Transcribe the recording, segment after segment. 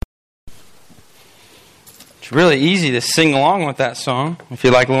It's really easy to sing along with that song, if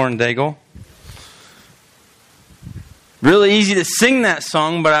you like Lauren Daigle. Really easy to sing that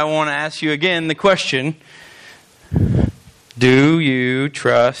song, but I want to ask you again the question, do you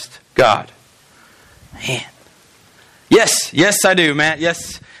trust God? Man. Yes, I do, Matt.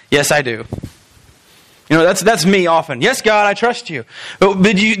 Yes, I do. You know, that's me often. Yes, God, I trust you. But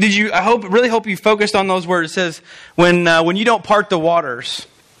did you? I really hope you focused on those words. It says, when you don't part the waters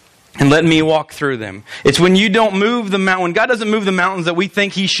and let me walk through them. It's when you don't move the mountain. When God doesn't move the mountains that we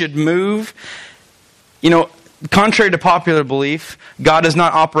think He should move. You know, contrary to popular belief, God does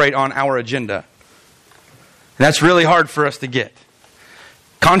not operate on our agenda. And that's really hard for us to get.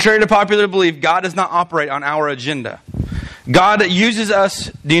 Contrary to popular belief, God does not operate on our agenda. God uses us,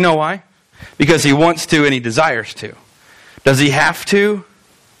 do you know why? Because He wants to and He desires to. Does He have to?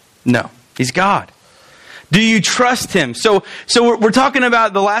 No. He's God. Do you trust Him? So we're talking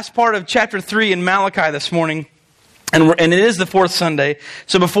about the last part of chapter 3 in Malachi this morning. And it is the fourth Sunday.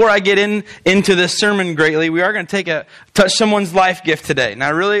 So before I get into this sermon greatly, we are going to touch someone's life gift today. And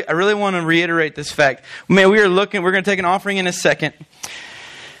I really want to reiterate this fact. Man, we're going to take an offering in a second.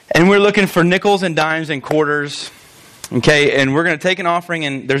 And we're looking for nickels and dimes and quarters. Okay, and we're going to take an offering,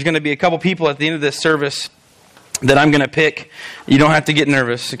 and there's going to be a couple people at the end of this service that I'm going to pick. You don't have to get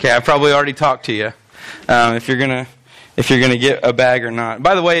nervous. Okay, I've probably already talked to you. If you're going to get a bag or not.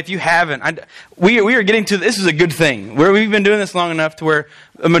 By the way, if you haven't, we are getting to, this is a good thing. We've been doing this long enough to where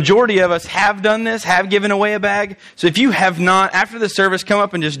a majority of us have done this, have given away a bag. So if you have not, after the service, come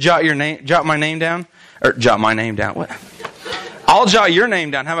up and just jot my name down. Or jot my name down. What? I'll jot your name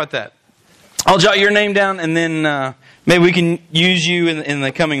down. How about that? I'll jot your name down, and then maybe we can use you in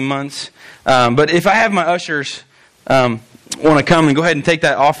the coming months. But if I have my ushers want to come and go ahead and take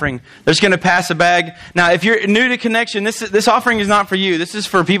that offering, they're just going to pass a bag. Now, if you're new to Connection, this offering is not for you. This is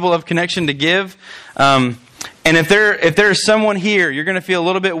for people of Connection to give. And if there's someone here, you're going to feel a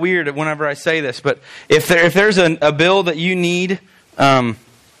little bit weird whenever I say this. But if there's a bill that you need,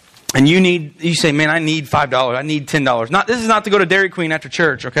 and you say, man, I need $5. I need $10. This is not to go to Dairy Queen after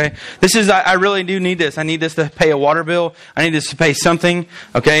church, okay? This is, I really do need this. I need this to pay a water bill. I need this to pay something,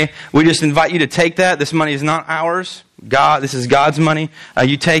 okay? We just invite you to take that. This money is not ours. This is God's money.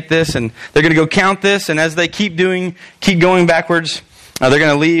 You take this, and they're going to go count this. And as they keep going backwards, they're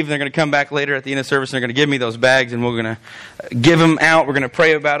going to leave. They're going to come back later at the end of service. And they're going to give me those bags, and we're going to give them out. We're going to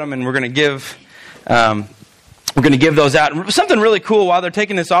pray about them, and we're going to give. We're going to give those out. And something really cool while they're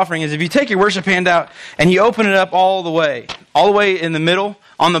taking this offering is if you take your worship handout and you open it up all the way in the middle,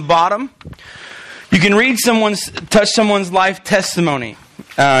 on the bottom, you can touch someone's life testimony.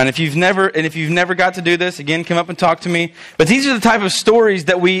 And if you've never got to do this, again, come up and talk to me. But these are the type of stories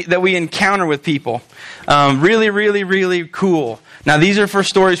that we encounter with people. Really, really, really cool. Now, these are for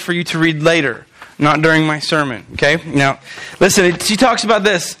stories for you to read later, not during my sermon. Okay? Now, listen. She talks about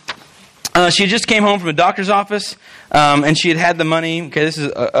this. She just came home from a doctor's office, and she had the money. Okay, this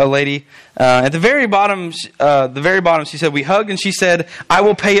is a lady. At the very bottom, she said, we hugged, and she said, I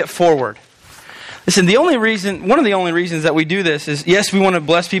will pay it forward. Listen, one of the only reasons that we do this is, yes, we want to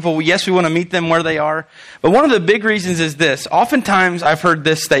bless people. Yes, we want to meet them where they are. But one of the big reasons is this. Oftentimes, I've heard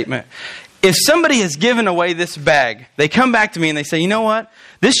this statement. If somebody has given away this bag, they come back to me and they say, you know what?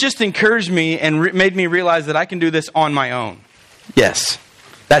 This just encouraged me and made me realize that I can do this on my own. Yes,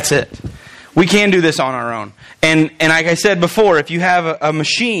 that's it. We can do this on our own. And like I said before, if you have a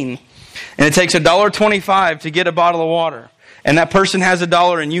machine and it takes $1.25 to get a bottle of water, and that person has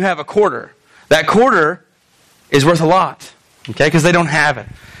 $1 and you have a quarter, that quarter is worth a lot, okay? Because they don't have it.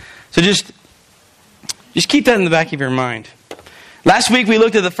 So just keep that in the back of your mind. Last week we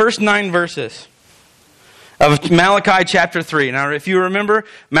looked at the first 9 verses of Malachi chapter 3. Now, if you remember,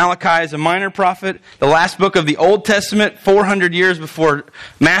 Malachi is a minor prophet, the last book of the Old Testament, 400 years before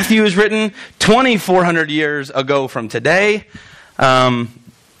Matthew was written, 2,400 years ago from today.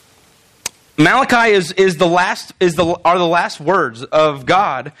 Malachi are the last words of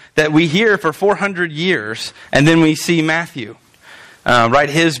God that we hear for 400 years, and then we see Matthew write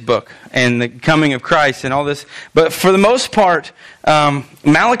his book and the coming of Christ and all this. But for the most part,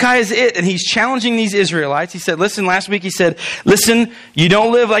 Malachi is it, and he's challenging these Israelites. He said, last week he said, listen, you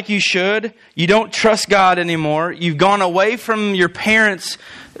don't live like you should. You don't trust God anymore. You've gone away from your parents'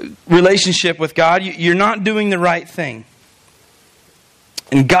 relationship with God. You're not doing the right thing.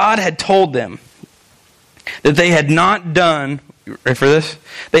 And God had told them that they had not done, ready for this?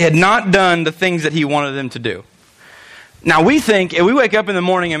 They had not done the things that He wanted them to do. Now we think, and we wake up in the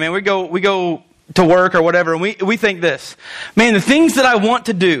morning and man, we go to work or whatever, and we think this, man, the things that I want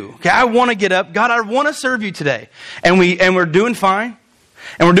to do, okay, I want to get up, God, I want to serve you today. And we're doing fine.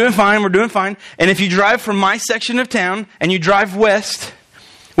 And we're doing fine, we're doing fine. And if you drive from my section of town and you drive west,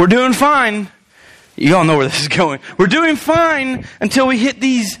 we're doing fine. You all know where this is going. We're doing fine until we hit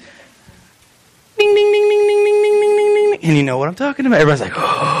these ding, ding, ding, ding, ding, ding, ding, ding, ding, ding. And you know what I'm talking about. Everybody's like,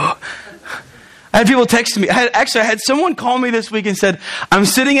 oh. I had people text me. I had someone call me this week and said, I'm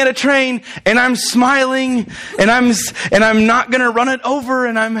sitting at a train and I'm smiling and I'm not going to run it over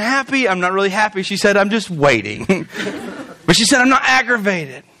and I'm happy. I'm not really happy. She said, I'm just waiting. But she said, I'm not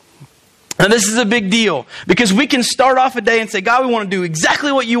aggravated. Now this is a big deal because we can start off a day and say, God, we want to do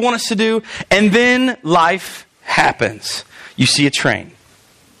exactly what you want us to do. And then life happens. You see a train.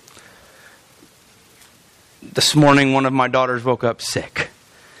 This morning, one of my daughters woke up sick.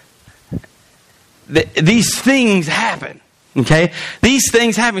 These things happen, okay? These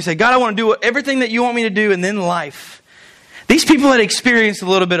things happen. You say, God, I want to do everything that you want me to do, and then life. These people had experienced a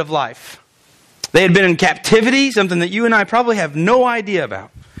little bit of life. They had been in captivity, something that you and I probably have no idea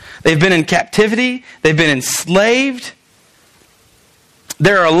about. They've been in captivity. They've been enslaved.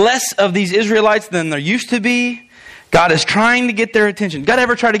 There are less of these Israelites than there used to be. God is trying to get their attention. God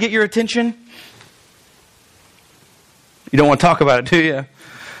ever try to get your attention? You don't want to talk about it, do you?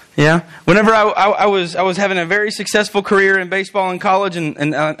 Yeah. Whenever I was having a very successful career in baseball in college,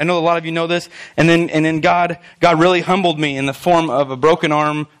 and I know a lot of you know this, and then God really humbled me in the form of a broken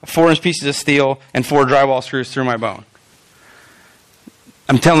arm, 4-inch pieces of steel, and 4 drywall screws through my bone.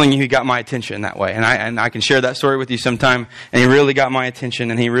 I'm telling you, He got my attention that way, and I can share that story with you sometime. And He really got my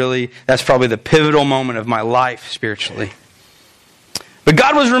attention, and that's probably the pivotal moment of my life spiritually. But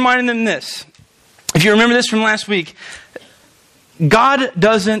God was reminding them this. If you remember this from last week, God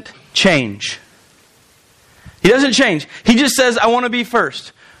doesn't change. He doesn't change. He just says, I want to be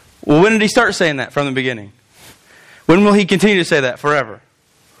first. Well, when did He start saying that from the beginning? When will He continue to say that? Forever.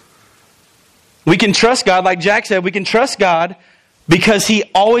 We can trust God, like Jack said, we can trust God because He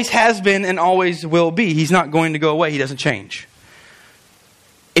always has been and always will be. He's not going to go away. He doesn't change.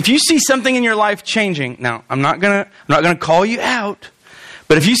 If you see something in your life changing, now I'm not gonna call you out.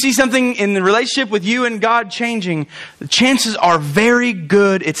 But if you see something in the relationship with you and God changing, the chances are very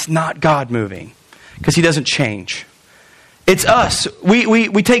good it's not God moving. Because He doesn't change. It's us.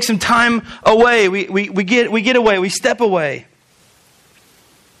 We take some time away. We get away. We step away.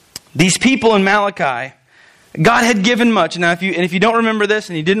 These people in Malachi, God had given much. Now, if you don't remember this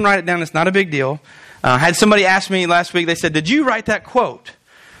and you didn't write it down, it's not a big deal. I had somebody ask me last week, they said, did you write that quote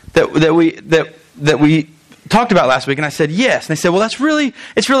that we talked about last week? And I said, yes. And they said, well, it's really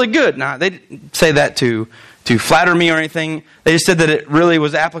good. Now, they didn't say that to flatter me or anything. They just said that it really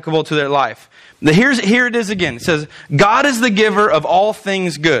was applicable to their life. Here it is again. It says, God is the giver of all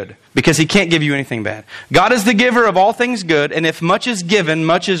things good, because He can't give you anything bad. God is the giver of all things good, and if much is given,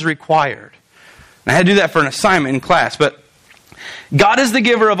 much is required. And I had to do that for an assignment in class, but God is the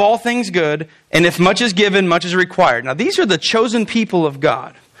giver of all things good, and if much is given, much is required. Now, these are the chosen people of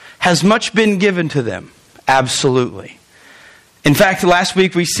God. Has much been given to them? Absolutely. In fact, last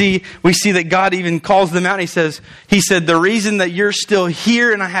week we see that God even calls them out. He said, the reason that you're still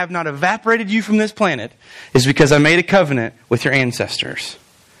here and I have not evaporated you from this planet is because I made a covenant with your ancestors.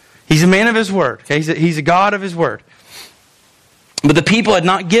 He's a man of His word. Okay? He's a God of His word. But the people had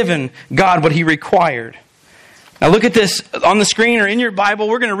not given God what He required. Now look at this on the screen or in your Bible.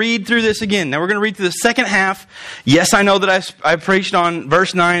 We're going to read through this again. Now we're going to read through the second half. Yes, I know that I preached on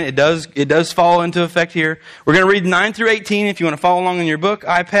verse 9. It does fall into effect here. We're going to read 9 through 18 if you want to follow along in your book,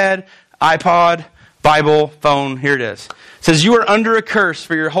 iPad, iPod, Bible, phone. Here it is. It says, you are under a curse,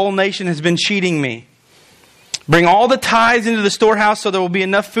 for your whole nation has been cheating me. Bring all the tithes into the storehouse so there will be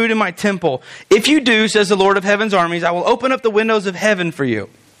enough food in my temple. If you do, says the Lord of heaven's armies, I will open up the windows of heaven for you.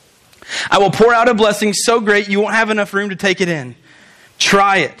 I will pour out a blessing so great you won't have enough room to take it in.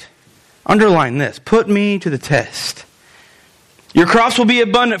 Try it. Underline this. Put me to the test. Your crops will be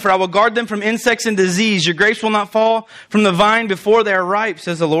abundant, for I will guard them from insects and disease. Your grapes will not fall from the vine before they are ripe,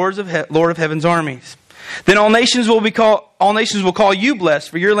 says the Lord of heaven's armies. Then all nations will call you blessed,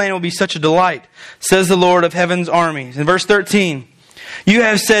 for your land will be such a delight, says the Lord of heaven's armies. In verse 13, you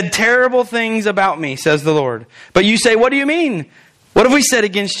have said terrible things about me, says the Lord. But you say, what do you mean? What have we said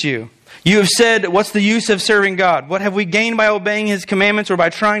against you? You have said, what's the use of serving God? What have we gained by obeying His commandments or by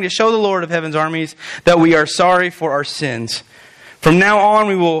trying to show the Lord of heaven's armies that we are sorry for our sins? From now on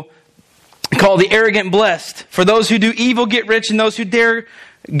we will call the arrogant blessed. For those who do evil get rich, and those who dare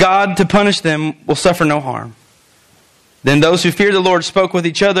God to punish them will suffer no harm. Then those who feared the Lord spoke with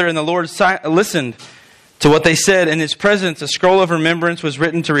each other, and the Lord listened to what they said. In His presence, a scroll of remembrance was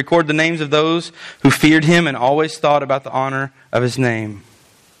written to record the names of those who feared Him and always thought about the honor of His name.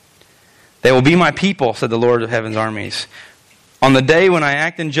 They will be my people, said the Lord of heaven's armies. On the day when I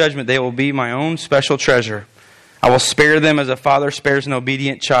act in judgment, they will be my own special treasure. I will spare them as a father spares an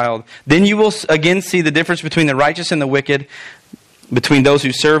obedient child. Then you will again see the difference between the righteous and the wicked, between those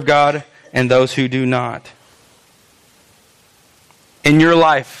who serve God and those who do not. In your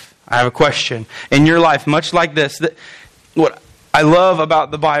life, I have a question. In your life, much like this, what I love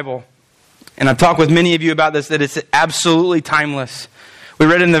about the Bible, and I've talked with many of you about this, that it's absolutely timeless. We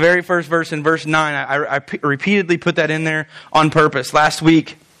read in the very first verse, in verse 9, I repeatedly put that in there on purpose. Last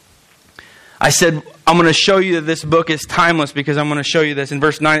week, I said, I'm going to show you that this book is timeless because I'm going to show you this. In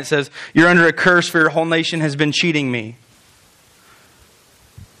verse 9 it says, you're under a curse for your whole nation has been cheating me.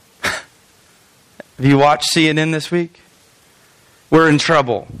 Have you watched CNN this week? We're in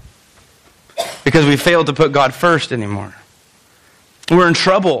trouble because we failed to put God first anymore. We're in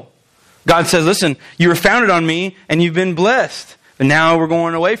trouble. God says, listen, you were founded on me and you've been blessed. But now we're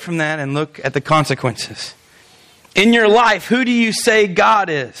going away from that and look at the consequences. In your life, who do you say God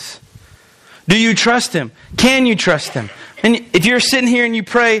is? Do you trust Him? Can you trust Him? And if you're sitting here and you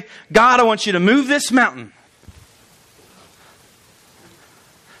pray, God, I want you to move this mountain.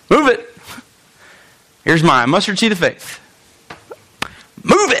 Move it. Here's my mustard seed of faith.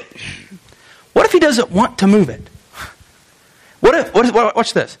 Move it. What if He doesn't want to move it?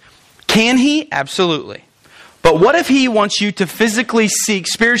 Watch this. Can He? Absolutely. But what if He wants you to physically seek,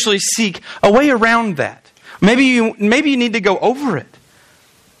 spiritually seek a way around that? Maybe you need to go over it.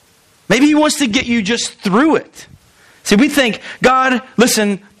 Maybe He wants to get you just through it. See, we think, God,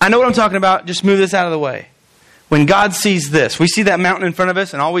 listen, I know what I'm talking about. Just move this out of the way. When God sees this, we see that mountain in front of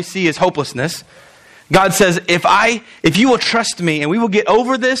us and all we see is hopelessness. God says, if you will trust me and we will get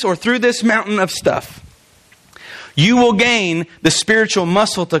over this or through this mountain of stuff, you will gain the spiritual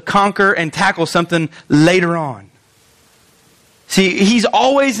muscle to conquer and tackle something later on. See, He's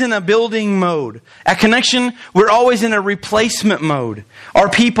always in a building mode. At Connection, we're always in a replacement mode. Our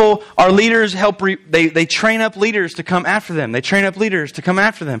people, our leaders they train up leaders to come after them. They train up leaders to come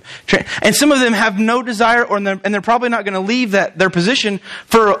after them. And some of them have no desire, and they're probably not going to leave their position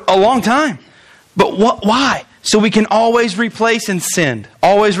for a long time. But why? So we can always replace and send.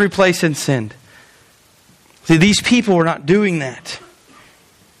 Always replace and send. See, these people are not doing that.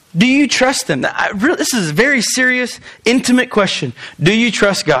 Do you trust them? This is a very serious, intimate question. Do you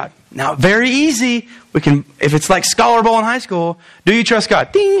trust God? Now, very easy. If it's like Scholar Bowl in high school, do you trust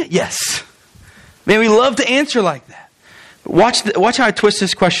God? Ding, yes. Man, we love to answer like that. Watch how I twist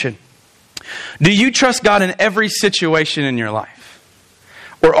this question. Do you trust God in every situation in your life?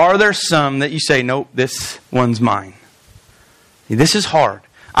 Or are there some that you say, nope, this one's mine? This is hard.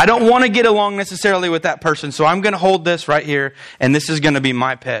 I don't want to get along necessarily with that person, so I'm going to hold this right here, and this is going to be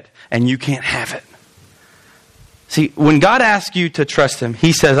my pet, and you can't have it. See, when God asks you to trust Him,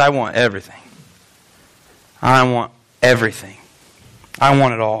 He says, I want everything. I want everything. I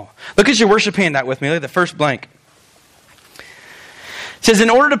want it all. Look at your worship handout with me. Look at the first blank. It says, in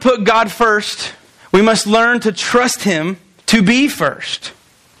order to put God first, we must learn to trust Him to be first.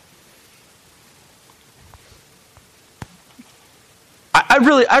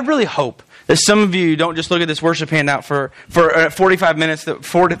 I really hope that some of you don't just look at this worship handout for 45 minutes,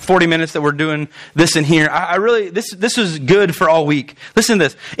 40 minutes that we're doing this in here. This is good for all week. Listen to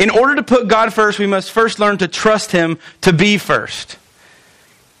this. In order to put God first, we must first learn to trust Him to be first.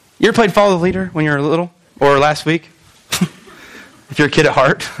 You ever played Follow the Leader when you were little? Or last week? If you're a kid at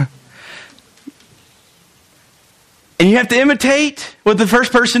heart. And you have to imitate what the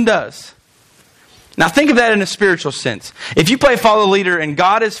first person does. Now think of that in a spiritual sense. If you play Follow the Leader and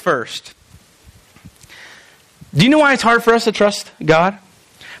God is first, do you know why it's hard for us to trust God?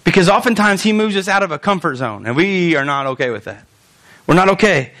 Because oftentimes He moves us out of a comfort zone, and we are not okay with that. We're not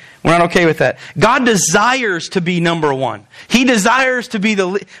okay. We're not okay with that. God desires to be number one. He desires to be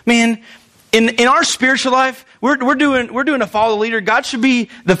man. In our spiritual life, we're doing a Follow the Leader. God should be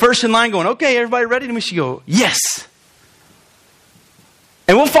the first in line, going, "Okay, everybody ready?" And we should go, "Yes."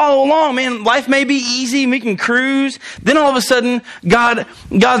 And we'll follow along, man. Life may be easy, we can cruise. Then all of a sudden, God's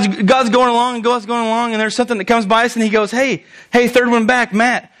going along, and there's something that comes by us, and He goes, hey, third one back,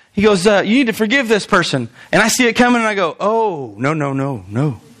 Matt. He goes, you need to forgive this person. And I see it coming, and I go, oh,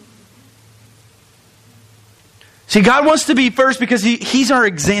 no. See, God wants to be first because He's our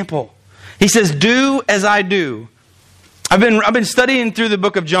example. He says, do as I do. I've been studying through the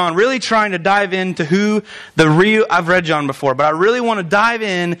book of John, really trying to dive into I've read John before, but I really want to dive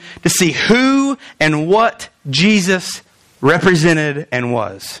in to see who and what Jesus represented and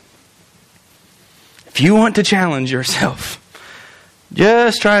was. If you want to challenge yourself,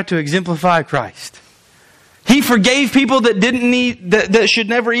 just try to exemplify Christ. He forgave people that didn't need, that should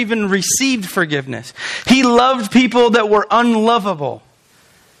never even received forgiveness. He loved people that were unlovable.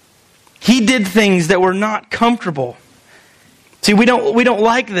 He did things that were not comfortable. See, we don't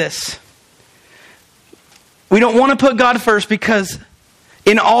like this. We don't want to put God first because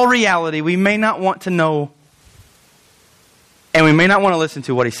in all reality, we may not want to know and we may not want to listen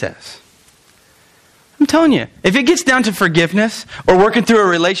to what He says. I'm telling you, if it gets down to forgiveness or working through a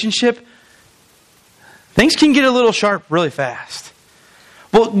relationship, things can get a little sharp really fast.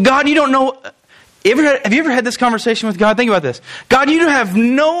 Well, God, you don't know. Have you ever had this conversation with God? Think about this. God, you have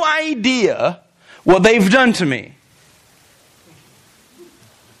no idea what they've done to me.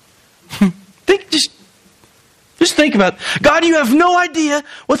 Just think about it. God, you have no idea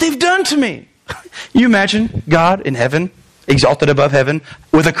what they've done to me. You imagine God in heaven, exalted above heaven,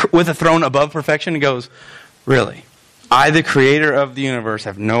 with a throne above perfection, and goes, really? I, the creator of the universe,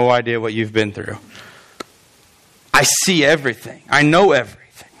 have no idea what you've been through. I see everything. I know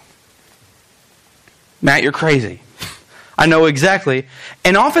everything. Matt, you're crazy. I know exactly.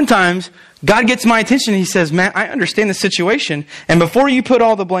 And oftentimes, God gets my attention. He says, Matt, I understand the situation. And before you put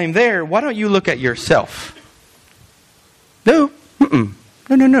all the blame there, why don't you look at yourself? No.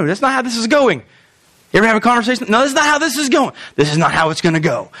 No. That's not how this is going. You ever have a conversation? No, that's not how this is going. This is not how it's going to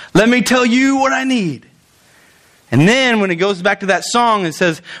go. Let me tell you what I need. And then when it goes back to that song, it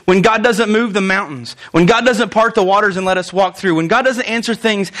says, when God doesn't move the mountains, when God doesn't part the waters and let us walk through, when God doesn't answer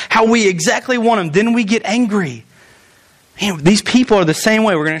things how we exactly want them, then we get angry. Man, these people are the same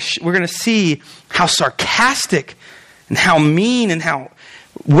way. We're going to see how sarcastic and how mean and how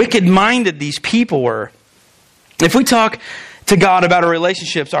wicked-minded these people were. If we talk to God about our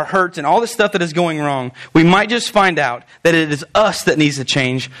relationships, our hurts, and all the stuff that is going wrong, we might just find out that it is us that needs to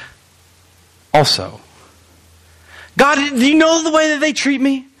change also. God, do you know the way that they treat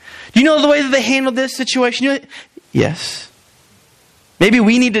me? Do you know the way that they handle this situation? Yes. Maybe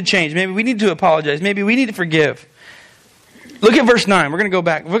we need to change. Maybe we need to apologize. Maybe we need to forgive. Look at verse 9. We're going to go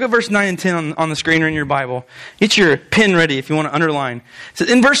back. Look at verse 9 and 10 on the screen or in your Bible. Get your pen ready if you want to underline. It says,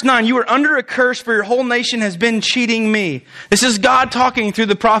 in verse 9, you are under a curse for your whole nation has been cheating me. This is God talking through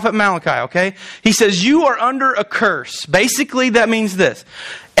the prophet Malachi, okay? He says, you are under a curse. Basically, that means this.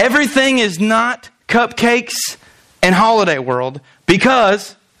 Everything is not cupcakes and holiday world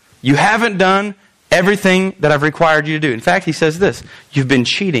because you haven't done everything that I've required you to do. In fact, he says this, you've been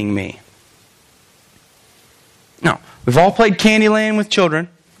cheating me. No. We've all played Candyland with children.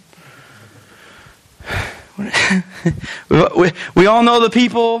 We all know the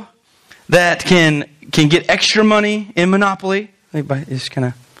people that can get extra money in Monopoly. They just kind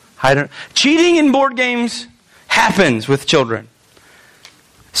of hide it. Cheating in board games happens with children.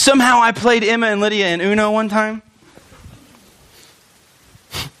 Somehow I played Emma and Lydia in Uno one time.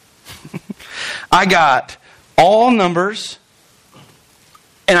 I got all numbers,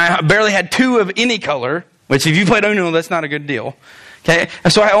 and I barely had 2 of any color. Which, if you played Uno, that's not a good deal. Okay,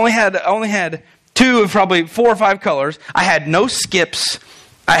 so I only had 2 of probably 4 or 5 colors. I had no skips.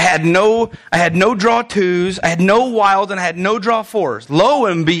 I had no draw 2s. I had no wilds, and I had no draw 4s. Lo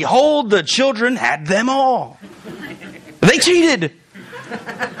and behold, the children had them all. They cheated.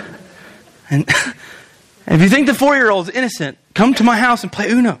 And if you think the 4-year-old's innocent, come to my house and play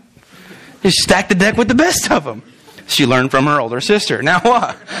Uno. Just stack the deck with the best of them. She learned from her older sister. Now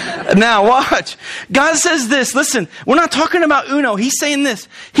what? Now watch. God says this. Listen, we're not talking about Uno. He's saying this.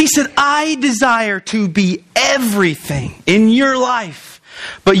 He said, I desire to be everything in your life.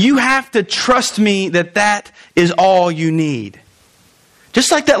 But you have to trust me that is all you need.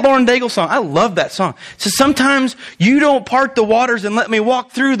 Just like that Lauren Daigle song. I love that song. It says, sometimes you don't part the waters and let me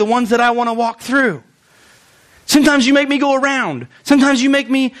walk through the ones that I want to walk through. Sometimes you make me go around. Sometimes you make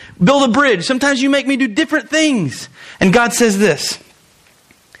me build a bridge. Sometimes you make me do different things. And God says this.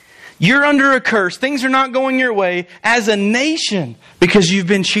 You're under a curse. Things are not going your way as a nation because you've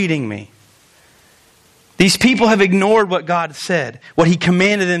been cheating me. These people have ignored what God said, what He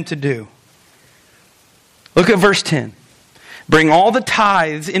commanded them to do. Look at verse 10. Bring all the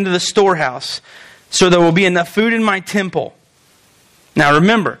tithes into the storehouse so there will be enough food in my temple. Now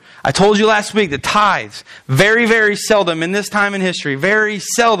remember, I told you last week that tithes, very, very seldom in this time in history, very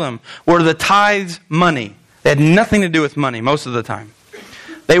seldom were the tithes money. They had nothing to do with money most of the time.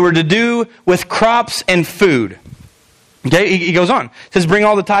 They were to do with crops and food. Okay, he goes on. It says, bring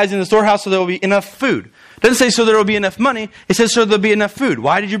all the tithes in the storehouse so there will be enough food. It doesn't say so there will be enough money. It says so there will be enough food.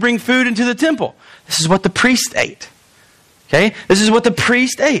 Why did you bring food into the temple? This is what the priest ate. Okay, this is what the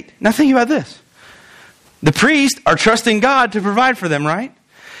priest ate. Now think about this. The priests are trusting God to provide for them, right?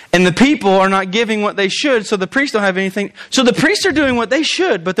 And the people are not giving what they should, so the priests don't have anything. So the priests are doing what they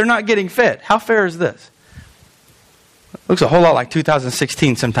should, but they're not getting fed. How fair is this? Looks a whole lot like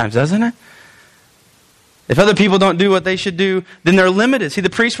 2016 sometimes, doesn't it? If other people don't do what they should do, then they're limited. See, the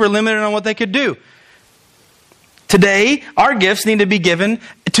priests were limited on what they could do. Today, our gifts need to be given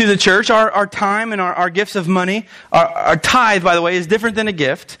to the church. Our time and our gifts of money. Our tithe, by the way, is different than a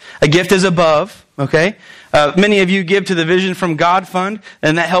gift. A gift is above, okay? Many of you give to the Vision from God Fund,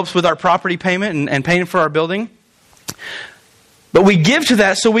 and that helps with our property payment and paying for our building. But we give to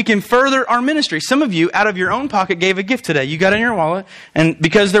that so we can further our ministry. Some of you, out of your own pocket, gave a gift today. You got it in your wallet, and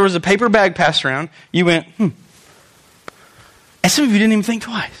because there was a paper bag passed around, you went, And some of you didn't even think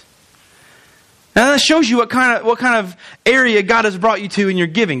twice. Now that shows you what kind of area God has brought you to in your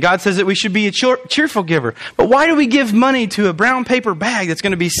giving. God says that we should be a cheerful giver. But why do we give money to a brown paper bag that's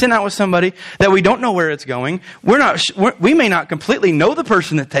going to be sent out with somebody that we don't know where it's going? We may not completely know the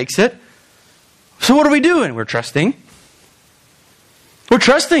person that takes it. So what are we doing? We're trusting. We're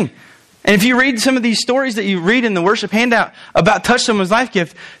trusting. And if you read some of these stories that you read in the worship handout about Touch Someone's Life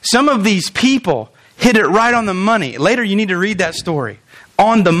Gift, some of these people hit it right on the money. Later you need to read that story.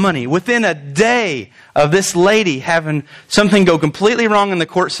 On the money. Within a day of this lady having something go completely wrong in the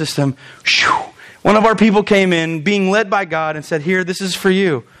court system, one of our people came in being led by God and said, "Here, this is for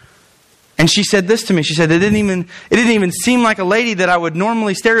you." And she said this to me. She said, it didn't even seem like a lady that I would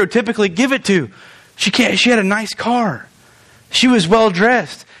normally stereotypically give it to. She had a nice car. She was well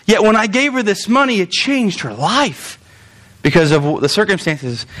dressed. Yet when I gave her this money, it changed her life because of the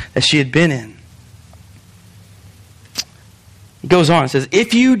circumstances that she had been in. It goes on. It says,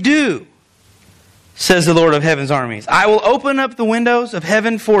 "If you do, says the Lord of heaven's armies, I will open up the windows of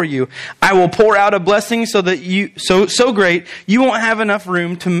heaven for you. I will pour out a blessing so that so great you won't have enough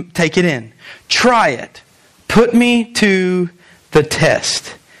room to take it in. Try it. Put me to the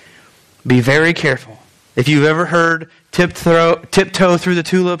test. Be very careful. If you've ever heard tiptoe through the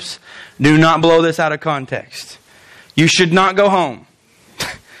tulips, do not blow this out of context. You should not go home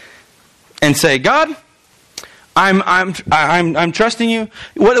and say, God, I'm trusting you.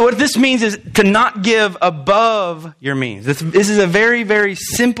 What this means is to not give above your means. This is a very, very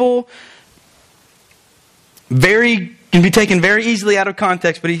simple, can be taken very easily out of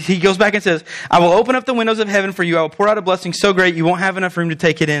context, but he goes back and says, I will open up the windows of heaven for you. I will pour out a blessing so great you won't have enough room to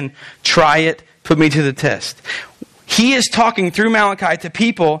take it in. Try it. Put me to the test. He is talking through Malachi to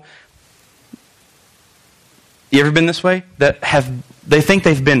people. You ever been this way? They think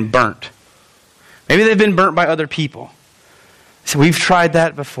they've been burnt. Maybe they've been burnt by other people. So we've tried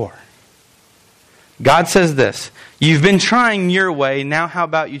that before. God says this. You've been trying your way. Now how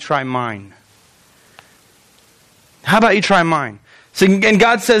about you try mine? How about you try mine? So, and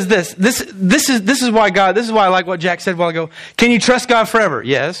God says this. This is why I like what Jack said a while ago. Can you trust God forever?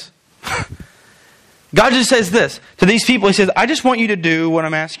 Yes. God just says this to these people. He says, I just want you to do what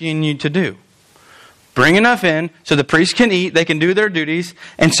I'm asking you to do. Bring enough in so the priests can eat, they can do their duties,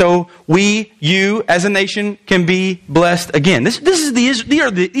 and so you as a nation can be blessed again. These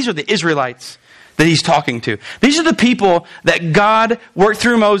are the Israelites that he's talking to. These are the people that God worked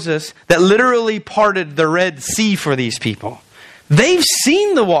through Moses that literally parted the Red Sea for these people. They've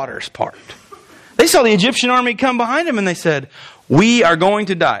seen the waters part. They saw the Egyptian army come behind them and they said, we are going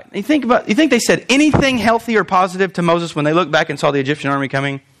to die. You think they said anything healthy or positive to Moses when they looked back and saw the Egyptian army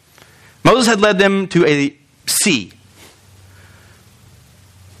coming? Moses had led them to a sea.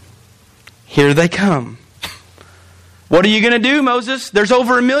 Here they come. What are you going to do, Moses? There's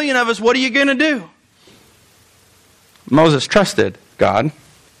over 1 million of us. What are you going to do? Moses trusted God.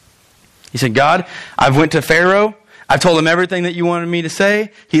 He said, God, I've went to Pharaoh. I've told him everything that you wanted me to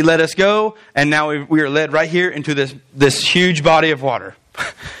say. He let us go. And now we are led right here into this huge body of water.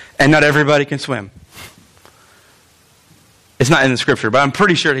 And not everybody can swim. It's not in the scripture, but I'm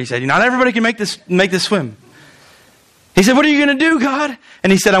pretty sure he said, not everybody can make this swim. He said, what are you going to do, God?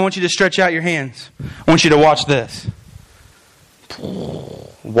 And he said, I want you to stretch out your hands. I want you to watch this.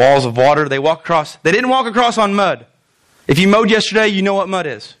 Walls of water. They walk across. They didn't walk across on mud. If you mowed yesterday, you know what mud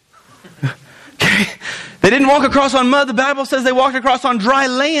is. Okay? They didn't walk across on mud. The Bible says they walked across on dry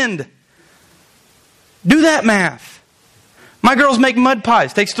land. Do that math. My girls make mud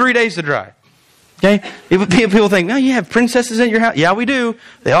pies. It takes 3 days to dry. Okay? People think, no, you have princesses at your house. Yeah, we do.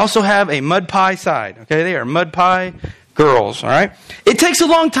 They also have a mud pie side. Okay? They are mud pie girls. All right? It takes a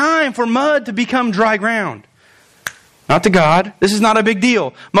long time for mud to become dry ground. Not to God. This is not a big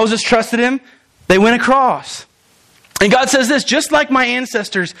deal. Moses trusted him. They went across. And God says this, just like my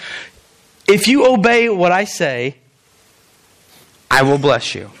ancestors, if you obey what I say, I will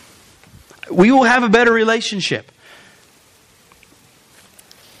bless you. We will have a better relationship.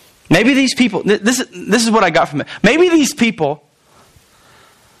 Maybe these people, this is what I got from it. Maybe these people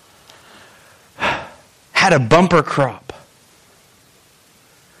had a bumper crop.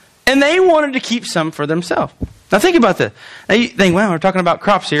 And they wanted to keep some for themselves. Now think about this. Now you think, well, we're talking about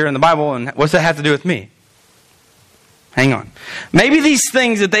crops here in the Bible, and what's that have to do with me? Hang on. Maybe these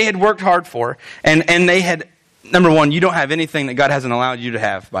things that they had worked hard for, and they had, number one, you don't have anything that God hasn't allowed you to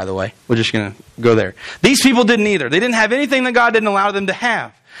have, by the way. We're just going to go there. These people didn't either. They didn't have anything that God didn't allow them to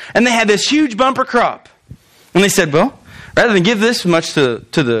have. And they had this huge bumper crop. And they said, well, rather than give this much to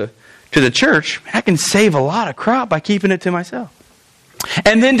the church, I can save a lot of crop by keeping it to myself.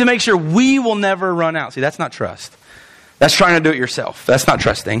 And then to make sure we will never run out. See, that's not trust. That's trying to do it yourself. That's not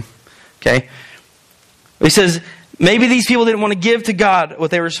trusting. Okay? He says, maybe these people didn't want to give to God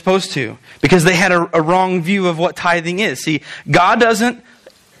what they were supposed to because they had a wrong view of what tithing is. See, God does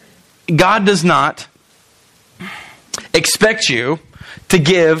not expect you to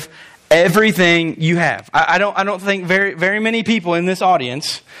give everything you have. I don't think very many people in this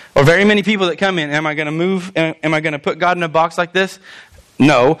audience, or very many people that come in, am I going to move? Am I going to put God in a box like this?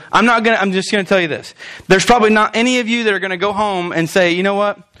 No, I'm not going to. I'm just going to tell you this. There's probably not any of you that are going to go home and say, you know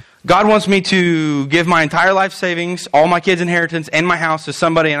what? God wants me to give my entire life savings, all my kids' inheritance, and my house to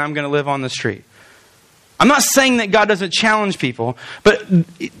somebody, and I'm going to live on the street. I'm not saying that God doesn't challenge people, but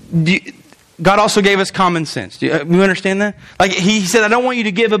God also gave us common sense. Do you understand that? Like He said, I don't want you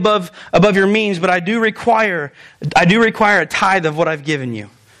to give above your means, but I do require a tithe of what I've given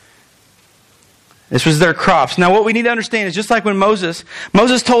you. This was their crops. Now what we need to understand is just like when Moses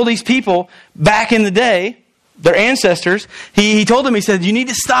told these people back in the day, their ancestors, he told them, he said, you need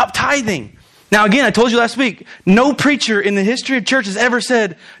to stop tithing. Now again, I told you last week, no preacher in the history of church has ever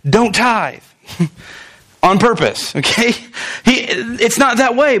said, don't tithe. On purpose, okay? It's not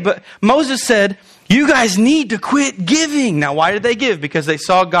that way, but Moses said, you guys need to quit giving. Now, why did they give? Because they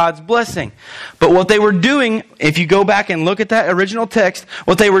saw God's blessing. But what they were doing, if you go back and look at that original text,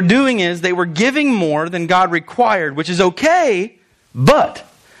 what they were doing is they were giving more than God required, which is okay, but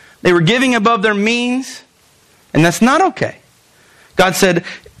they were giving above their means, and that's not okay. God said,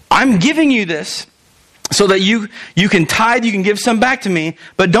 I'm giving you this so that you can tithe, you can give some back to me,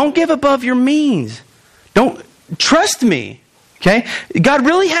 but don't give above your means. Don't trust me. Okay? God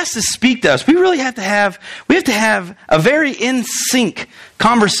really has to speak to us. We have to have a very in sync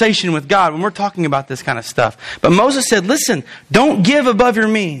conversation with God when we're talking about this kind of stuff. But Moses said, listen, don't give above your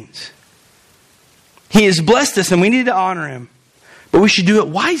means. He has blessed us and we need to honor Him. But we should do it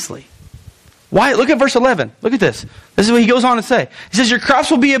wisely. Why? Look at verse 11. Look at this. This is what he goes on to say. He says, your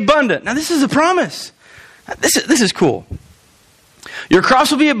crops will be abundant. Now this is a promise. This is cool. Your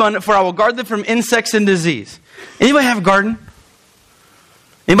crops will be abundant, for I will guard them from insects and disease. Anybody have a garden?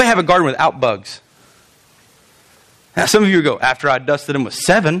 Anybody have a garden without bugs? Now, some of you go, after I dusted them with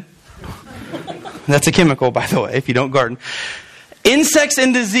 7. That's a chemical, by the way, if you don't garden. Insects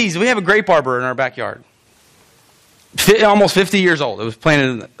and disease. We have a grape arbor in our backyard. Almost 50 years old. It was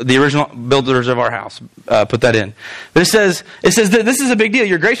planted, the original builders of our house put that in. But it says that this is a big deal.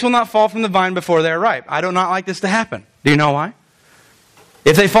 Your grapes will not fall from the vine before they are ripe. I do not like this to happen. Do you know why?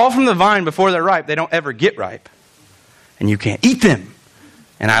 If they fall from the vine before they're ripe, they don't ever get ripe. And you can't eat them.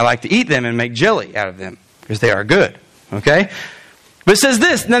 And I like to eat them and make jelly out of them because they are good. Okay? But it says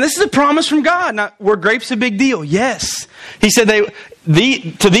this. Now this is a promise from God. Now, were grapes a big deal? Yes. He said to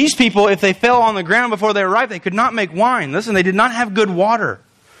these people, if they fell on the ground before they were ripe, they could not make wine. Listen, they did not have good water.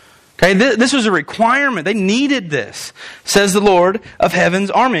 Okay? This was a requirement. They needed this. Says the Lord of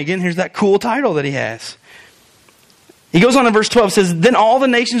Heaven's army. Again, here's that cool title that He has. He goes on in verse 12, says, then all the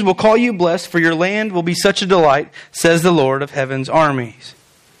nations will call you blessed, for your land will be such a delight, says the Lord of Heaven's armies.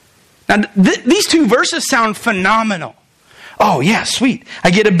 Now, these two verses sound phenomenal. Oh, yeah, sweet.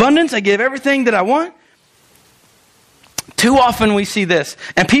 I get abundance. I give everything that I want. Too often we see this.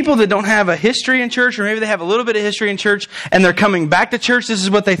 And people that don't have a history in church, or maybe they have a little bit of history in church, and they're coming back to church, this is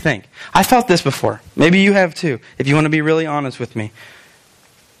what they think. I felt this before. Maybe you have too, if you want to be really honest with me.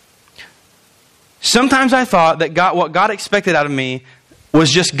 Sometimes I thought that what God expected out of me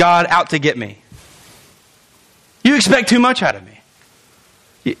was just God out to get me. You expect too much out of me.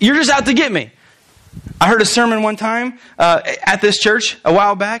 You're just out to get me. I heard a sermon one time at this church a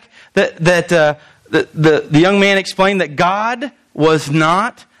while back that the young man explained that God was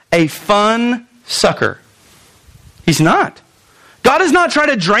not a fun sucker. He's not. God does not try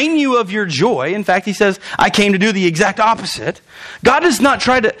to drain you of your joy. In fact, He says, I came to do the exact opposite. God does not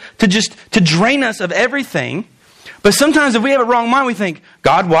try to drain us of everything. But sometimes if we have a wrong mind, we think,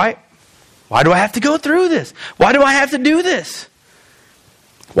 God, why do I have to go through this? Why do I have to do this?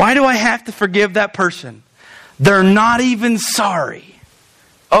 Why do I have to forgive that person? They're not even sorry.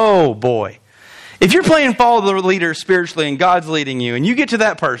 Oh boy. If you're playing follow the leader spiritually and God's leading you, and you get to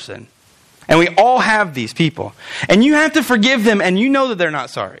that person, and we all have these people, and you have to forgive them, and you know that they're not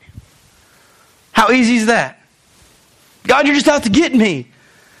sorry. How easy is that? God, you're just out to get me.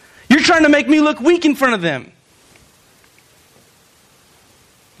 You're trying to make me look weak in front of them.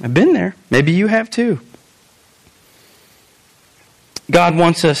 I've been there. Maybe you have too. God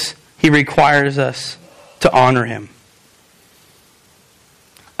wants us, He requires us to honor Him.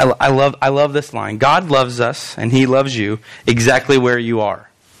 I love this line. God loves us and He loves you exactly where you are.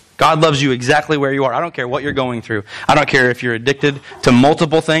 God loves you exactly where you are. I don't care what you're going through. I don't care if you're addicted to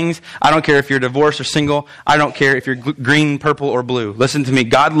multiple things. I don't care if you're divorced or single. I don't care if you're green, purple, or blue. Listen to me.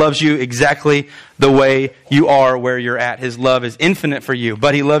 God loves you exactly the way you are where you're at. His love is infinite for you,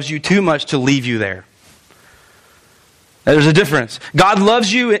 but He loves you too much to leave you there. There's a difference. God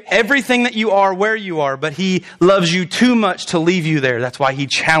loves you everything that you are where you are, but He loves you too much to leave you there. That's why He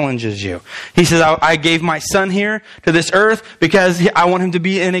challenges you. He says, I gave my Son here to this earth because I want Him to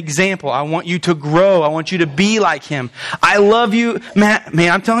be an example. I want you to grow. I want you to be like Him. I love you. Man,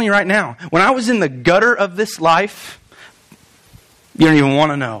 I'm telling you right now, when I was in the gutter of this life, you don't even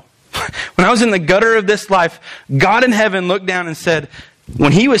want to know. When I was in the gutter of this life, God in heaven looked down and said,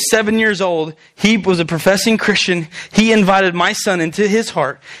 when he was 7 years old, he was a professing Christian. He invited my son into his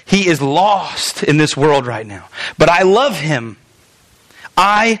heart. He is lost in this world right now. But I love him.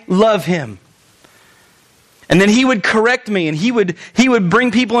 I love him. And then he would correct me, and he would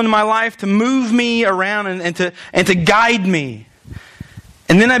bring people into my life to move me around and to guide me.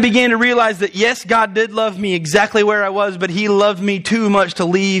 And then I began to realize that yes, God did love me exactly where I was, but He loved me too much to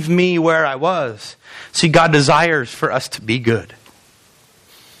leave me where I was. See, God desires for us to be good.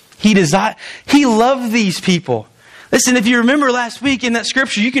 He loved these people. Listen, if you remember last week in that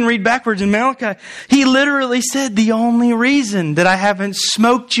scripture, you can read backwards in Malachi. He literally said, the only reason that I haven't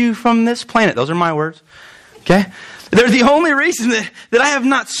smoked you from this planet. Those are my words. Okay? They're the only reason that I have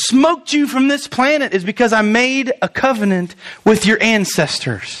not smoked you from this planet is because I made a covenant with your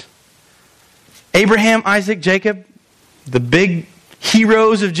ancestors. Abraham, Isaac, Jacob, the big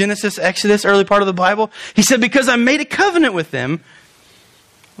heroes of Genesis, Exodus, early part of the Bible. He said, because I made a covenant with them,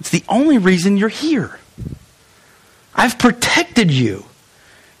 it's the only reason you're here. I've protected you.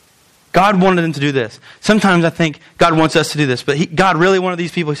 God wanted them to do this. Sometimes I think God wants us to do this, but God really wanted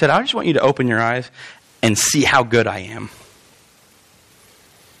these people. He said, I just want you to open your eyes and see how good I am.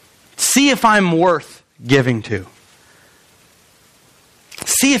 See if I'm worth giving to.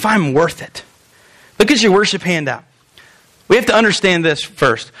 See if I'm worth it. Look at your worship handout. We have to understand this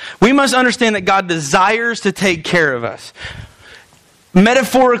first. We must understand that God desires to take care of us.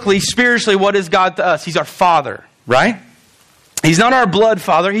 Metaphorically, spiritually, what is God to us? He's our Father, right? He's not our blood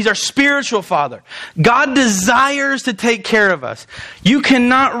father. He's our spiritual Father. God desires to take care of us. You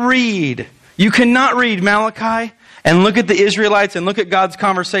cannot read Malachi and look at the Israelites and look at God's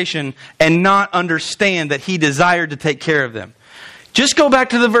conversation and not understand that He desired to take care of them. Just go back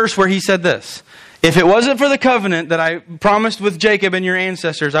to the verse where He said this. If it wasn't for the covenant that I promised with Jacob and your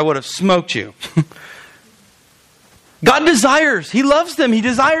ancestors, I would have smoked you. God desires. He loves them. He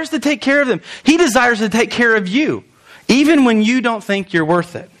desires to take care of them. He desires to take care of you. Even when you don't think you're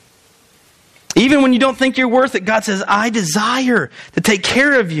worth it. Even when you don't think you're worth it, God says, I desire to take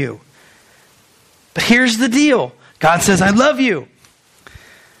care of you. But here's the deal. God says, I love you.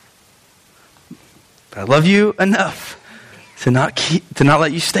 But I love you enough to not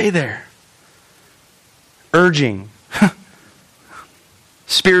let you stay there. Urging.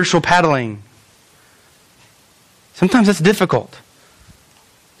 Spiritual paddling. Sometimes that's difficult.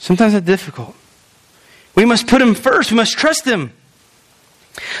 We must put Him first. We must trust Him.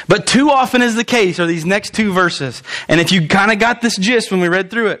 But too often is the case are these next two verses. And if you kind of got this gist when we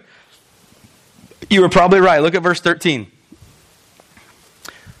read through it, you were probably right. Look at verse 13.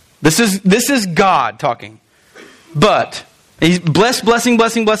 This is God talking. But, He's blessing,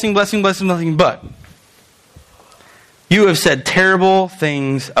 but you have said terrible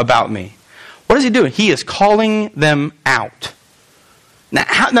things about me. What is He doing? He is calling them out.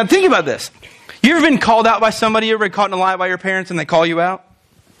 Now think about this. You ever been called out by somebody? You ever been caught in a lie by your parents and they call you out?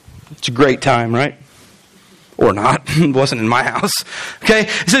 It's a great time, right? Or not. It wasn't in my house. Okay?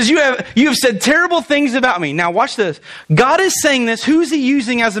 It says, you have said terrible things about me. Now watch this. God is saying this. Who's He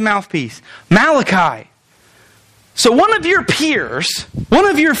using as a mouthpiece? Malachi. So one of your peers, one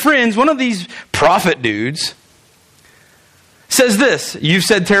of your friends, one of these prophet dudes says this. You've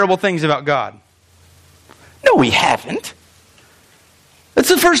said terrible things about God. No, we haven't. That's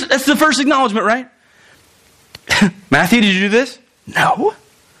the first acknowledgement, right? Matthew, did you do this? No.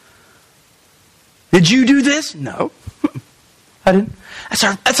 Did you do this? No. I didn't.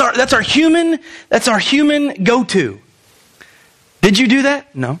 That's our human go-to. Did you do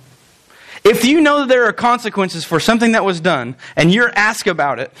that? No. If you know that there are consequences for something that was done and you're asked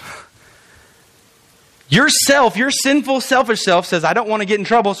about it, Yourself, your sinful, selfish self says, I don't want to get in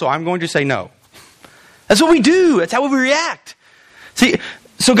trouble, so I'm going to say no. That's what we do. That's how we react. See,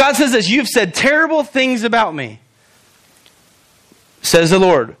 so God says this, you've said terrible things about me, says the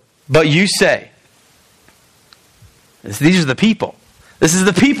Lord, but you say. These are the people. This is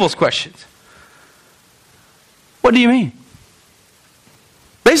the people's questions. What do you mean?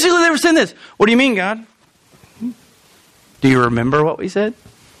 Basically, they were saying this. What do you mean, God? Do you remember what we said?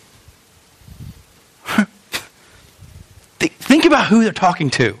 Think about who they're talking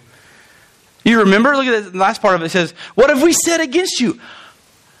to. You remember? Look at the last part of it. It says, what have we said against you?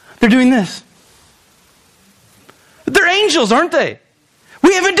 They're doing this. They're angels, aren't they?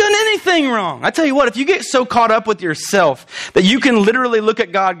 We haven't done anything wrong. I tell you what, if you get so caught up with yourself that you can literally look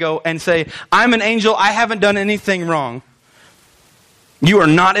at God and say, I'm an angel, I haven't done anything wrong, you are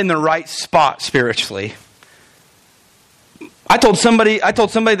not in the right spot spiritually. I told somebody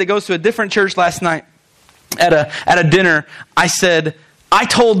that goes to a different church last night at a dinner, I said, I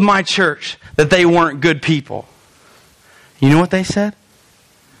told my church that they weren't good people. You know what they said?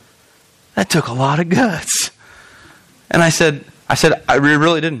 That took a lot of guts. And I said, I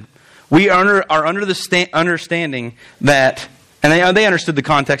really didn't. We are under the understanding that, and they understood the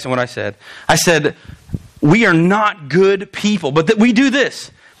context of what I said. I said, we are not good people, but that we do this.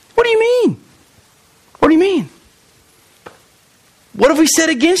 What do you mean? What do you mean? What have we said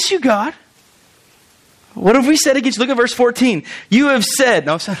against you, God? What have we said against you? Look at verse 14. You have said,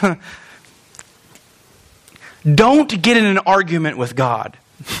 don't get in an argument with God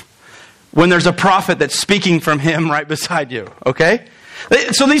when there's a prophet that's speaking from him right beside you, okay?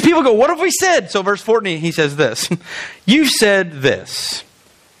 So these people go, what have we said? So verse 14, he says this. You said this.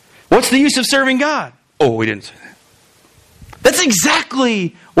 What's the use of serving God? Oh, we didn't say that. That's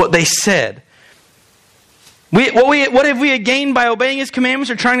exactly what they said. What have we gained by obeying His commandments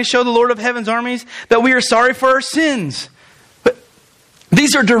or trying to show the Lord of Heaven's armies that we are sorry for our sins? But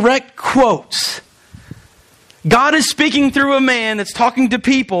these are direct quotes. God is speaking through a man that's talking to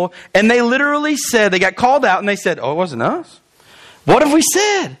people, and they literally said, they got called out and they said, oh, it wasn't us. What have we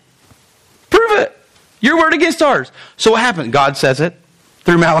said? Prove it. Your word against ours. So what happened? God says it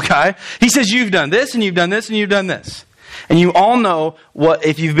through Malachi. He says, you've done this and you've done this and you've done this. And you all know what,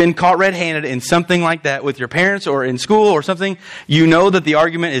 if you've been caught red-handed in something like that with your parents or in school or something, you know that the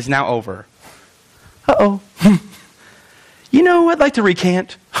argument is now over. Uh-oh. You know, I'd like to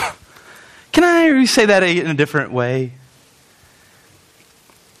recant. Can I say that in a different way?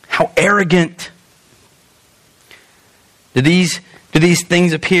 How arrogant. Do these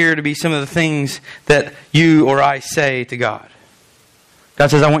things appear to be some of the things that you or I say to God? God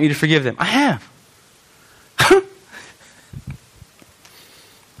says, I want you to forgive them. I have.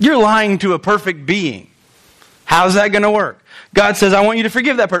 You're lying to a perfect being. How's that going to work? God says, I want you to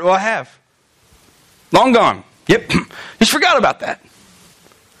forgive that person. Well, I have. Long gone. Yep. Just forgot about that.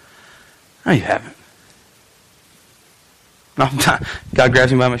 No, you haven't. God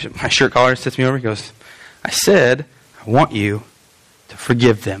grabs me by my shirt collar, sits me over, he goes, I said, I want you to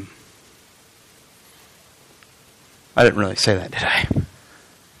forgive them. I didn't really say that, did I?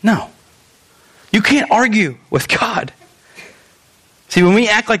 No. You can't argue with God. See, when we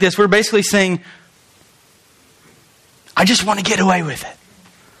act like this, we're basically saying, I just want to get away with it.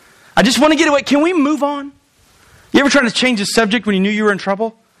 I just want to get away. Can we move on? You ever try to change the subject when you knew you were in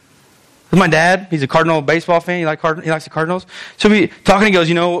trouble? With my dad, he's a Cardinal baseball fan. He likes the Cardinals. So we talking. He goes,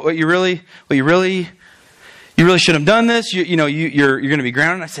 you know what? You really shouldn't have done this. You're going to be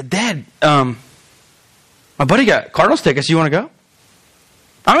grounded. And I said, Dad, my buddy got Cardinals tickets. You want to go?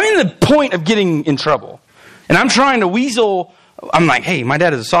 I'm in the point of getting in trouble, and I'm trying to weasel. I'm like, hey, my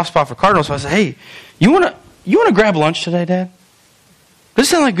dad has a soft spot for Cardinals. So I said, hey, you want to grab lunch today, Dad? Does this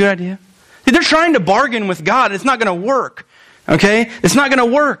sound like a good idea? See, they're trying to bargain with God. It's not going to work. Okay? It's not going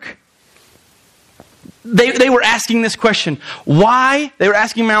to work. They were asking this question. Why? They were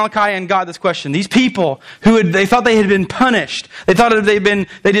asking Malachi and God this question. These people they thought they had been punished. They thought they'd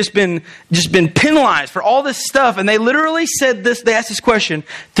just been penalized for all this stuff. And they literally said this. They asked this question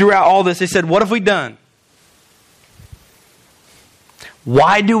throughout all this. They said, what have we done?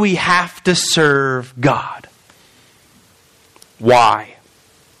 Why do we have to serve God? Why?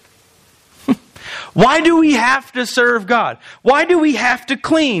 Why do we have to serve God? Why do we have to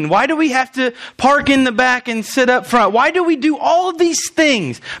clean? Why do we have to park in the back and sit up front? Why do we do all of these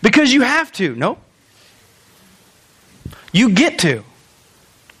things? Because you have to. No. You get to.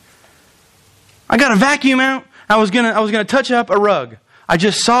 I got a vacuum out. I was gonna touch up a rug. I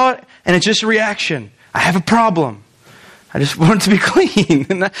just saw it and it's just a reaction. I have a problem. I just want it to be clean.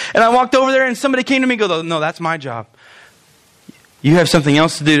 And I walked over there and somebody came to me and goes, no, that's my job. You have something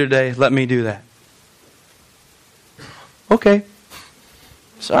else to do today. Let me do that. okay.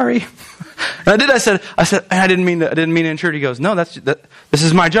 Sorry. And I said, I didn't mean to intrude. He goes, no, this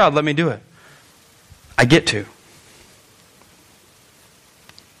is my job. Let me do it. I get to.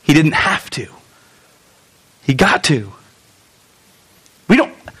 He didn't have to. He got to. We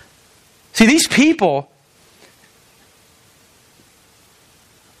don't... See, these people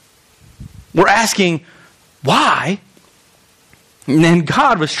were asking, why? And then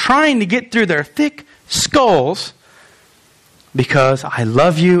God was trying to get through their thick skulls, because I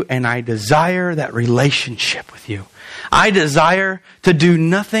love you and I desire that relationship with you. I desire to do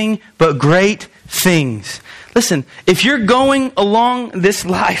nothing but great things. Listen, if you're going along this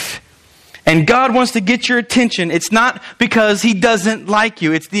life and God wants to get your attention, it's not because He doesn't like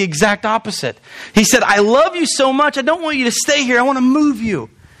you. It's the exact opposite. He said, I love you so much, I don't want you to stay here. I want to move you.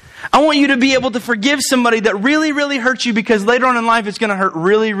 I want you to be able to forgive somebody that really, really hurts you, because later on in life it's going to hurt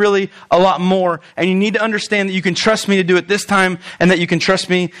really, really a lot more. And you need to understand that you can trust me to do it this time and that you can trust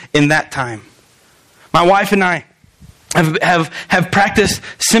me in that time. My wife and I have practiced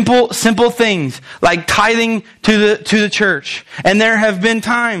simple things like tithing to the church. And there have been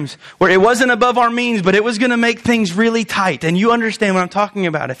times where it wasn't above our means, but it was going to make things really tight. And you understand what I'm talking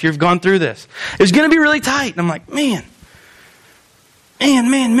about if you've gone through this. It was going to be really tight. And I'm like, man.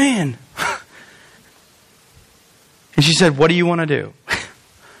 And she said, what do you want to do?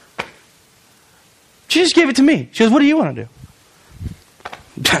 She just gave it to me. She goes, what do you want to do?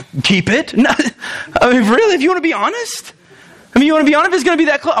 Keep it? No, I mean, really, if you want to be honest? I mean, you want to be honest if it's going to be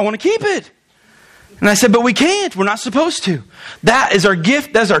that close? I want to keep it. And I said, but we can't. We're not supposed to. That is our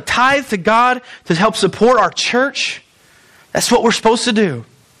gift. That's our tithe to God to help support our church. That's what we're supposed to do.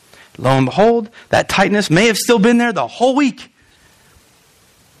 Lo and behold, that tightness may have still been there the whole week.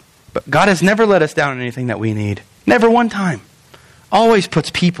 But God has never let us down in anything that we need. Never one time. Always puts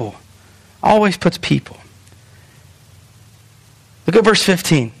people. Always puts people. Look at verse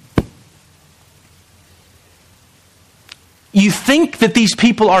 15. You think that these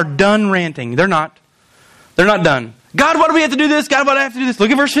people are done ranting. They're not. They're not done. God, why do we have to do this? God, why do I have to do this? Look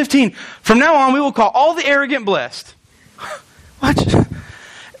at verse 15. From now on, we will call all the arrogant blessed. What?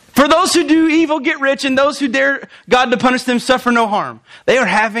 For those who do evil get rich, and those who dare God to punish them suffer no harm. They are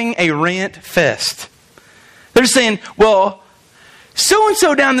having a rant fest. They're saying, well,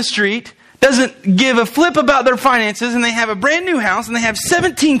 so-and-so down the street doesn't give a flip about their finances, and they have a brand new house, and they have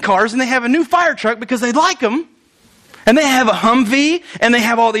 17 cars, and they have a new fire truck because they like them. And they have a Humvee, and they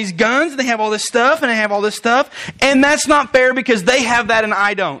have all these guns, and they have all this stuff, and they have all this stuff. And that's not fair because they have that and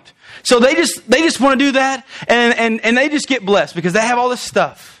I don't. So they just want to do that, and they just get blessed because they have all this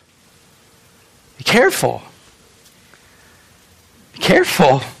stuff. Be careful. Be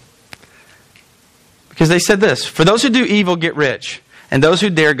careful. Because they said this, for those who do evil get rich, and those who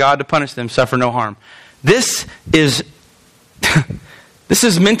dare God to punish them suffer no harm. This is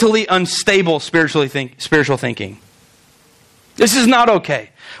mentally unstable spiritual thinking. This is not okay.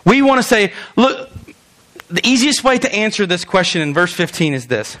 We want to say, look, the easiest way to answer this question in verse 15 is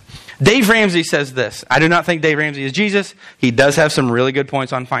this. Dave Ramsey says this. I do not think Dave Ramsey is Jesus. He does have some really good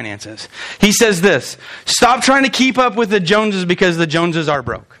points on finances. He says this. Stop trying to keep up with the Joneses because the Joneses are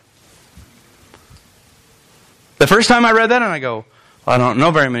broke. The first time I read that, and I go, well, I don't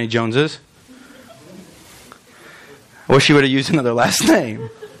know very many Joneses. I wish he would have used another last name.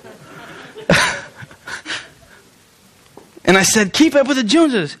 And I said, keep up with the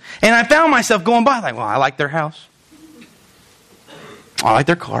Joneses. And I found myself going by like, well, I like their house. I like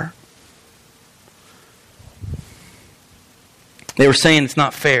their car. They were saying it's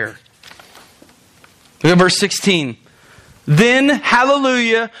not fair. Look at verse 16. Then,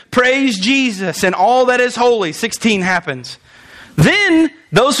 hallelujah, praise Jesus and all that is holy. 16 happens. Then,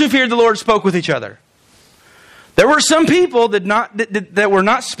 those who feared the Lord spoke with each other. There were some people that were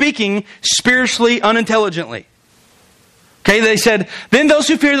not speaking spiritually unintelligently. Okay, they said, then those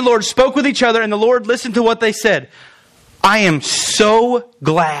who feared the Lord spoke with each other, and the Lord listened to what they said. I am so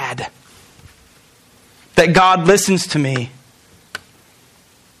glad that God listens to me.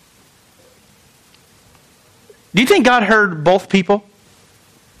 Do you think God heard both people?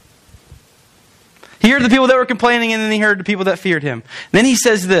 He heard the people that were complaining, and then he heard the people that feared him. Then he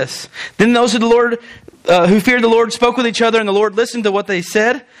says this. Then those of the Lord who feared the Lord spoke with each other, and the Lord listened to what they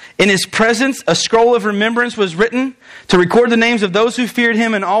said. In his presence, a scroll of remembrance was written to record the names of those who feared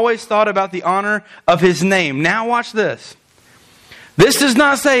him and always thought about the honor of his name. Now watch this. This does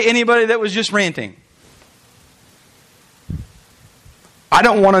not say anybody that was just ranting. I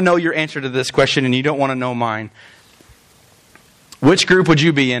don't want to know your answer to this question, and you don't want to know mine. Which group would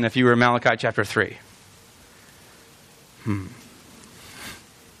you be in if you were in Malachi chapter 3?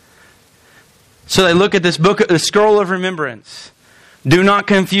 So they look at this book, the scroll of remembrance. Do not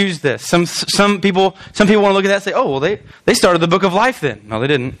confuse this. Some people want to look at that and say, oh, well, they started the book of life then. No, they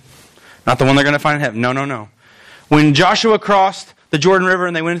didn't. Not the one they're going to find in heaven. No. When Joshua crossed the Jordan River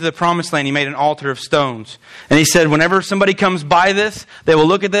and they went into the promised land, he made an altar of stones. And he said, whenever somebody comes by this, they will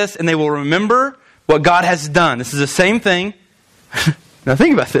look at this and they will remember what God has done. This is the same thing. Now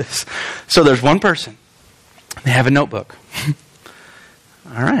think about this. So there's one person. They have a notebook.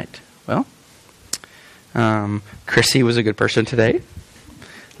 All right. Well, Chrissy was a good person today.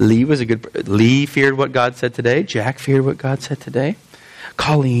 Lee feared what God said today. Jack feared what God said today.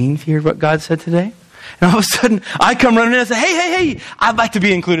 Colleen feared what God said today. And all of a sudden, I come running in and say, hey, I'd like to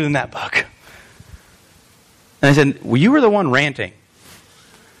be included in that book. And I said, well, you were the one ranting.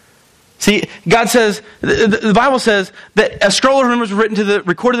 See, God says, the Bible says that a scroll of remembrance was written to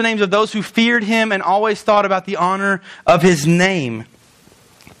record the names of those who feared Him and always thought about the honor of His name.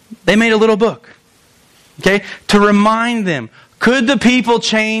 They made a little book, okay, to remind them. Could the people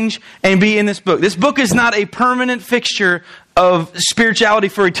change and be in this book? This book is not a permanent fixture of spirituality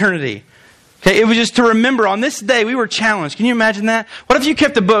for eternity. Okay, it was just to remember on this day we were challenged. Can you imagine that? What if you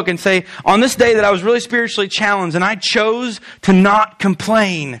kept a book and say, on this day that I was really spiritually challenged and I chose to not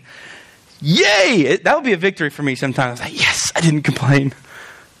complain? Yay! That would be a victory for me sometimes. Like, yes, I didn't complain.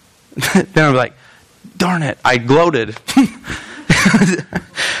 Then I'm like, darn it, I gloated.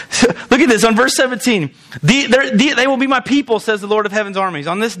 So, look at this on verse 17. They will be my people, says the Lord of heaven's armies.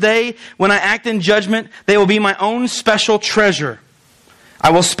 On this day, when I act in judgment, they will be my own special treasure. I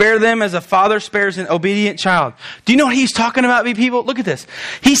will spare them as a father spares an obedient child. Do you know what he's talking about, me people? Look at this.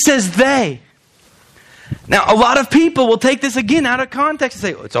 He says they. Now, a lot of people will take this again out of context and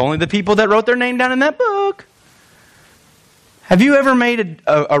say, oh, it's only the people that wrote their name down in that book. Have you ever made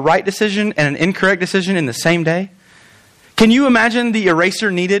a right decision and an incorrect decision in the same day? Can you imagine the eraser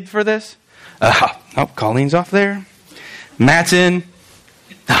needed for this? Colleen's off there. Matt's in.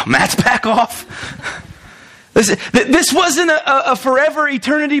 Matt's back off. This wasn't a forever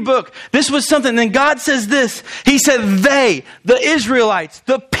eternity book. This was something. Then God says this. He said, they, the Israelites,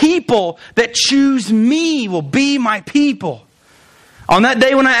 the people that choose me will be my people. On that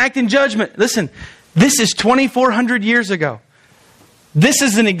day when I act in judgment. Listen, this is 2,400 years ago. This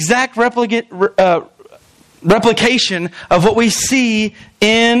is an exact replication of what we see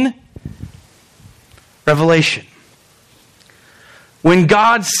in Revelation. When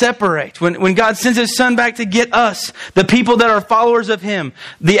God separates, when God sends His Son back to get us, the people that are followers of Him,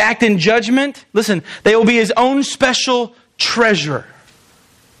 the act in judgment, listen, they will be His own special treasure.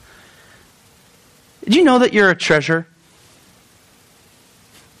 Did you know that you're a treasure?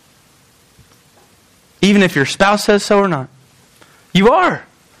 Even if your spouse says so or not. You are.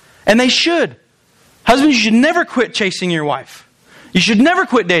 And they should. Husbands, you should never quit chasing your wife. You should never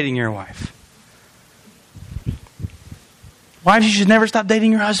quit dating your wife. Wives, you should never stop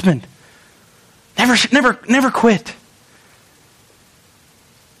dating your husband. Never quit.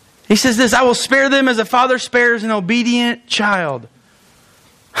 He says this, I will spare them as a father spares an obedient child.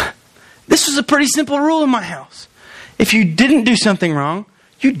 This was a pretty simple rule in my house. If you didn't do something wrong,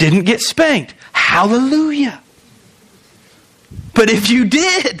 you didn't get spanked. Hallelujah. But if you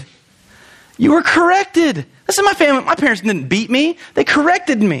did, you were corrected. Listen, my parents didn't beat me. They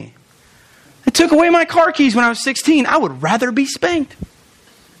corrected me. They took away my car keys when I was 16. I would rather be spanked.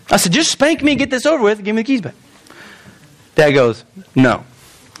 I said, just spank me and get this over with and give me the keys back. Dad goes, no.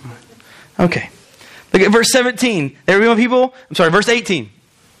 Okay. Look at verse 17. There we go, people. Verse 18.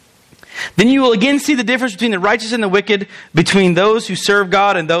 Then you will again see the difference between the righteous and the wicked, between those who serve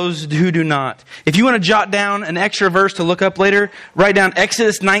God and those who do not. If you want to jot down an extra verse to look up later, write down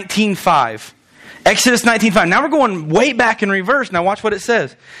Exodus 19:5. Exodus 19:5. Now we're going way back in reverse. Now watch what it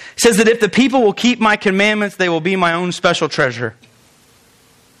says. It says that if the people will keep my commandments, they will be my own special treasure.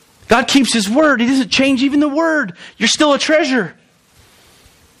 God keeps His word. He doesn't change even the word. You're still a treasure.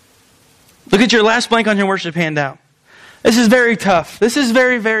 Look at your last blank on your worship handout. This is very tough. This is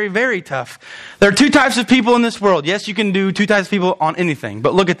very, very, very tough. There are two types of people in this world. Yes, you can do two types of people on anything.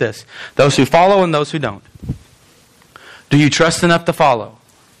 But look at this. Those who follow and those who don't. Do you trust enough to follow?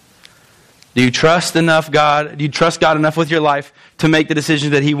 Do you trust enough God? Do you trust God enough with your life to make the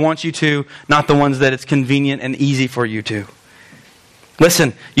decisions that He wants you to, not the ones that it's convenient and easy for you to?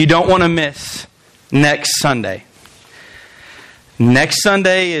 Listen, you don't want to miss next Sunday. Next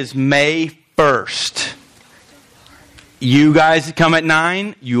Sunday is May 1st. You guys come at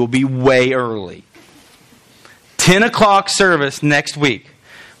 9, you will be way early. 10 o'clock service next week.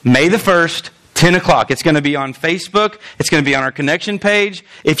 May the 1st, 10 o'clock. It's going to be on Facebook. It's going to be on our connection page.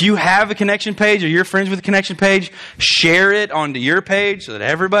 If you have a connection page or you're friends with a connection page, share it onto your page so that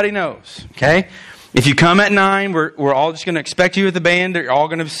everybody knows. Okay? If you come at 9, we're all just going to expect you with the band. They're all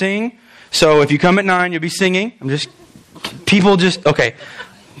going to sing. So if you come at 9, you'll be singing. Okay.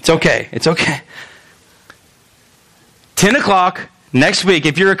 It's okay. It's okay. 10 o'clock next week.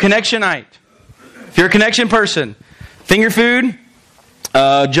 If you're a Connectionite, if you're a Connection person, finger food,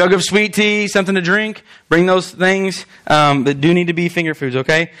 jug of sweet tea, something to drink. Bring those things that do need to be finger foods,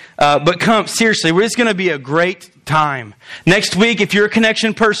 okay? But come, seriously, it's going to be a great time. Next week, if you're a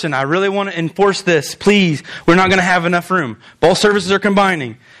Connection person, I really want to enforce this. Please, we're not going to have enough room. Both services are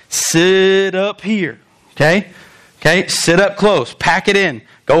combining. Sit up here, okay? Okay, sit up close. Pack it in.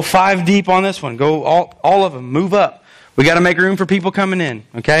 Go 5 deep on this one. Go all of them. Move up. We got to make room for people coming in,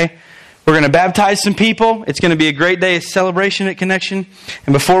 okay? We're going to baptize some people. It's going to be a great day of celebration at Connection.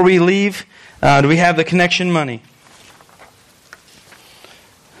 And before we leave, do we have the Connection money?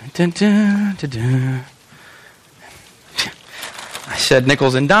 Dun, dun, dun, dun. I said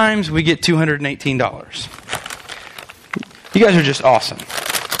nickels and dimes. We get $218. You guys are just awesome.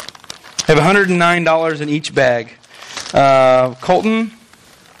 I have $109 in each bag. Colton,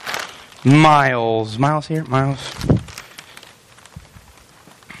 Miles here, Miles.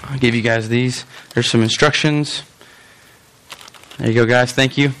 I'll give you guys these. There's some instructions. There you go, guys.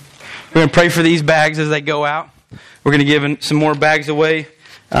 Thank you. We're going to pray for these bags as they go out. We're going to give some more bags away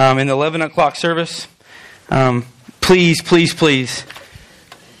in the 11 o'clock service. Please, please, please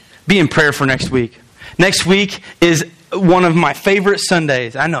be in prayer for next week. Next week is one of my favorite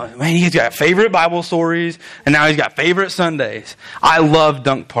Sundays. I know, man, he's got favorite Bible stories, and now he's got favorite Sundays. I love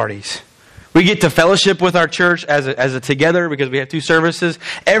dunk parties. We get to fellowship with our church as a together because we have 2 services.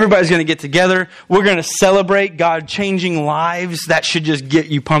 Everybody's going to get together. We're going to celebrate God changing lives. That should just get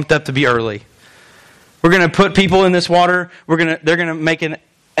you pumped up to be early. We're going to put people in this water. They're going to make an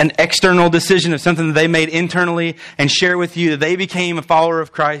external decision of something that they made internally and share with you that they became a follower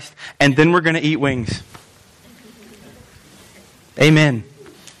of Christ. And then we're going to eat wings. Amen.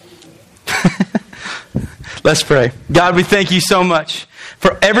 Let's pray. God, we thank you so much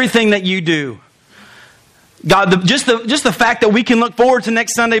for everything that you do. God, just the fact that we can look forward to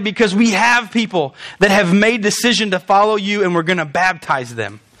next Sunday because we have people that have made decision to follow you and we're going to baptize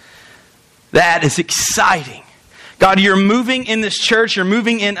them. That is exciting. God, you're moving in this church, you're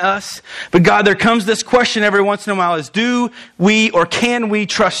moving in us. But God, there comes this question every once in a while is, do we or can we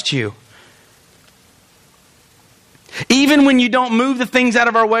trust you? Even when you don't move the things out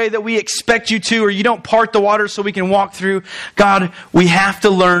of our way that we expect you to, or you don't part the water so we can walk through, God, we have to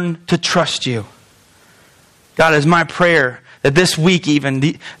learn to trust you. God, is my prayer that this week even,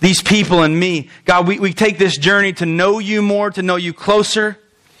 these people and me, God, we take this journey to know you more, to know you closer,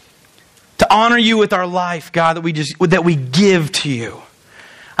 to honor you with our life, God, that we give to you.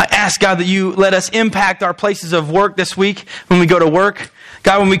 I ask, God, that you let us impact our places of work this week when we go to work.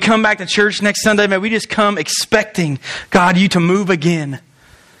 God, when we come back to church next Sunday, may we just come expecting, God, you to move again.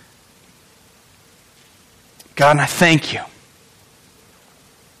 God, and I thank you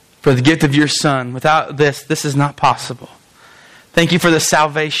for the gift of your Son. Without this is not possible. Thank you for the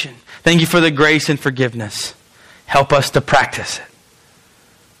salvation. Thank you for the grace and forgiveness. Help us to practice it.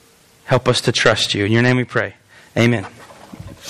 Help us to trust you. In your name we pray. Amen.